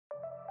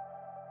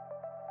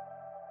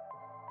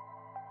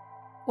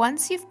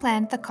Once you've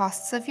planned the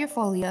costs of your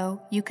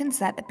folio, you can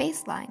set a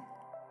baseline.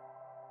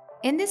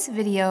 In this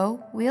video,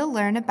 we'll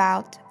learn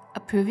about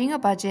approving a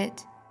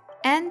budget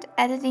and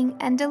editing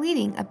and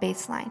deleting a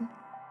baseline.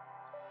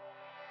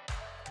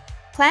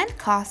 Planned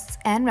costs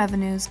and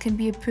revenues can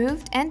be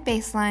approved and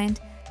baselined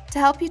to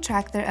help you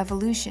track their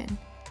evolution.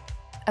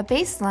 A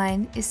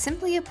baseline is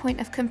simply a point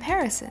of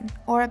comparison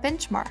or a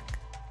benchmark.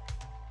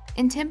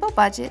 In Timbo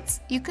budgets,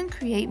 you can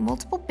create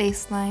multiple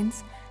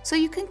baselines so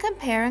you can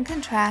compare and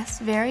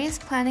contrast various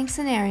planning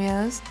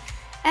scenarios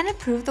and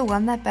approve the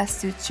one that best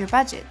suits your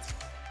budget.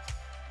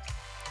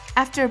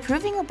 After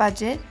approving a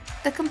budget,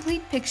 the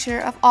complete picture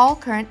of all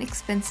current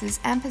expenses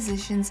and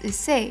positions is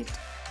saved,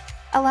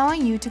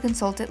 allowing you to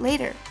consult it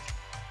later.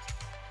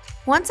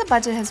 Once a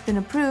budget has been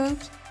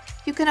approved,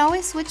 you can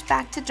always switch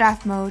back to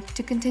draft mode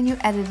to continue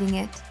editing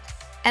it,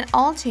 and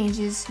all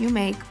changes you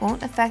make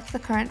won't affect the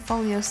current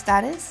folio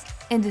status,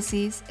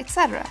 indices,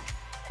 etc.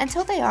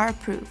 until they are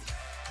approved.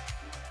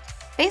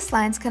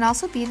 Baselines can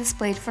also be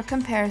displayed for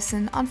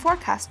comparison on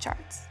forecast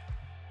charts.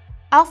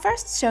 I'll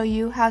first show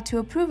you how to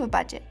approve a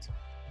budget.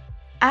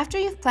 After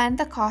you've planned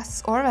the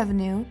costs or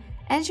revenue,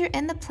 and you're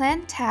in the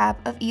Plan tab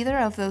of either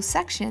of those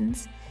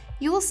sections,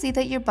 you will see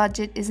that your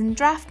budget is in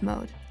draft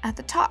mode at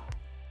the top.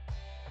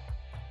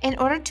 In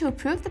order to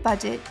approve the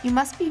budget, you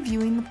must be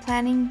viewing the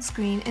planning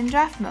screen in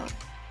draft mode.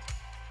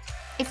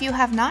 If you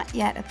have not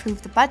yet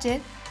approved the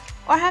budget,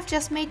 or have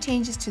just made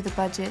changes to the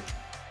budget,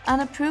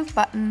 an Approve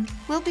button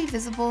will be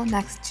visible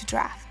next to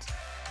Draft.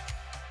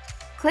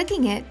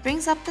 Clicking it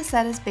brings up the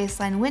Set as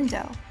Baseline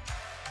window.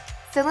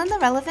 Fill in the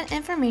relevant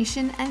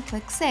information and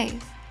click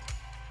Save.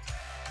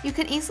 You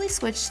can easily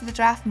switch to the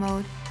draft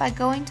mode by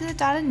going to the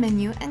dotted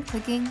menu and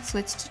clicking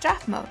Switch to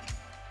Draft Mode.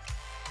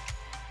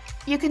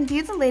 You can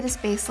view the latest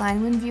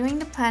baseline when viewing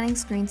the planning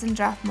screens in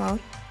draft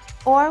mode,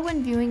 or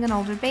when viewing an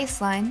older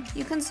baseline,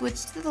 you can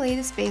switch to the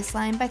latest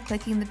baseline by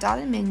clicking the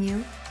dotted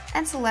menu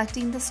and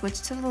selecting the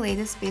Switch to the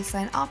latest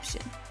baseline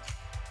option.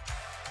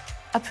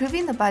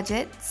 Approving the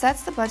budget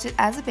sets the budget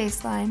as a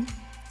baseline,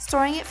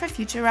 storing it for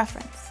future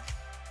reference.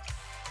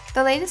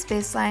 The latest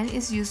baseline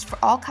is used for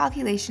all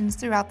calculations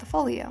throughout the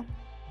folio.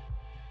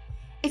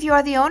 If you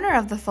are the owner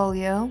of the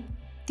folio,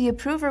 the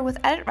approver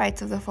with edit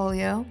rights of the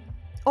folio,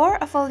 or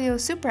a folio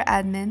super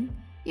admin,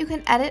 you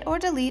can edit or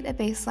delete a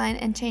baseline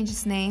and change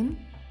its name,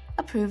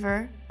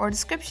 approver, or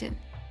description.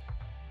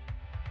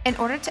 In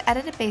order to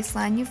edit a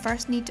baseline, you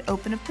first need to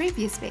open a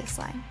previous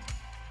baseline.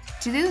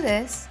 To do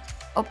this,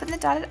 open the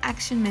dotted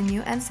action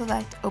menu and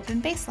select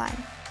Open Baseline.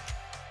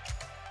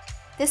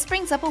 This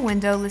brings up a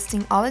window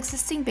listing all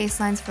existing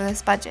baselines for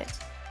this budget.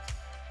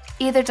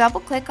 Either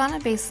double-click on a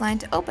baseline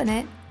to open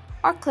it,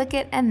 or click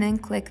it and then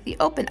click the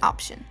Open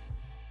option.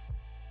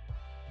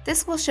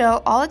 This will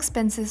show all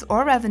expenses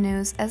or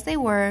revenues as they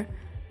were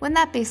when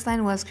that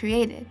baseline was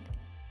created.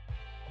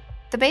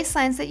 The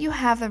baselines that you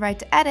have the right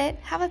to edit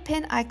have a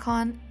pin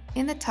icon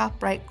in the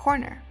top right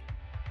corner.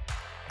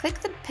 Click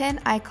the pin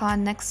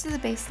icon next to the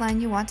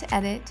baseline you want to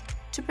edit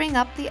to bring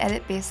up the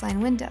Edit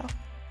Baseline window.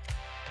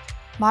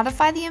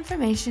 Modify the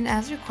information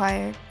as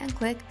required and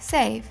click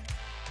Save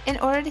in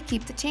order to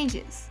keep the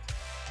changes.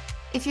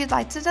 If you'd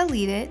like to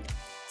delete it,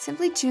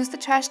 simply choose the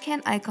trash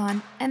can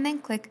icon and then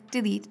click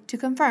Delete to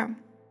confirm.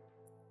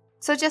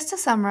 So just to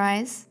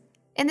summarize,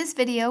 in this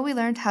video we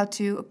learned how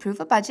to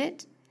approve a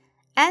budget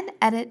and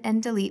edit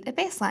and delete a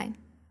baseline.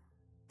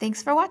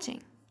 Thanks for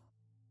watching.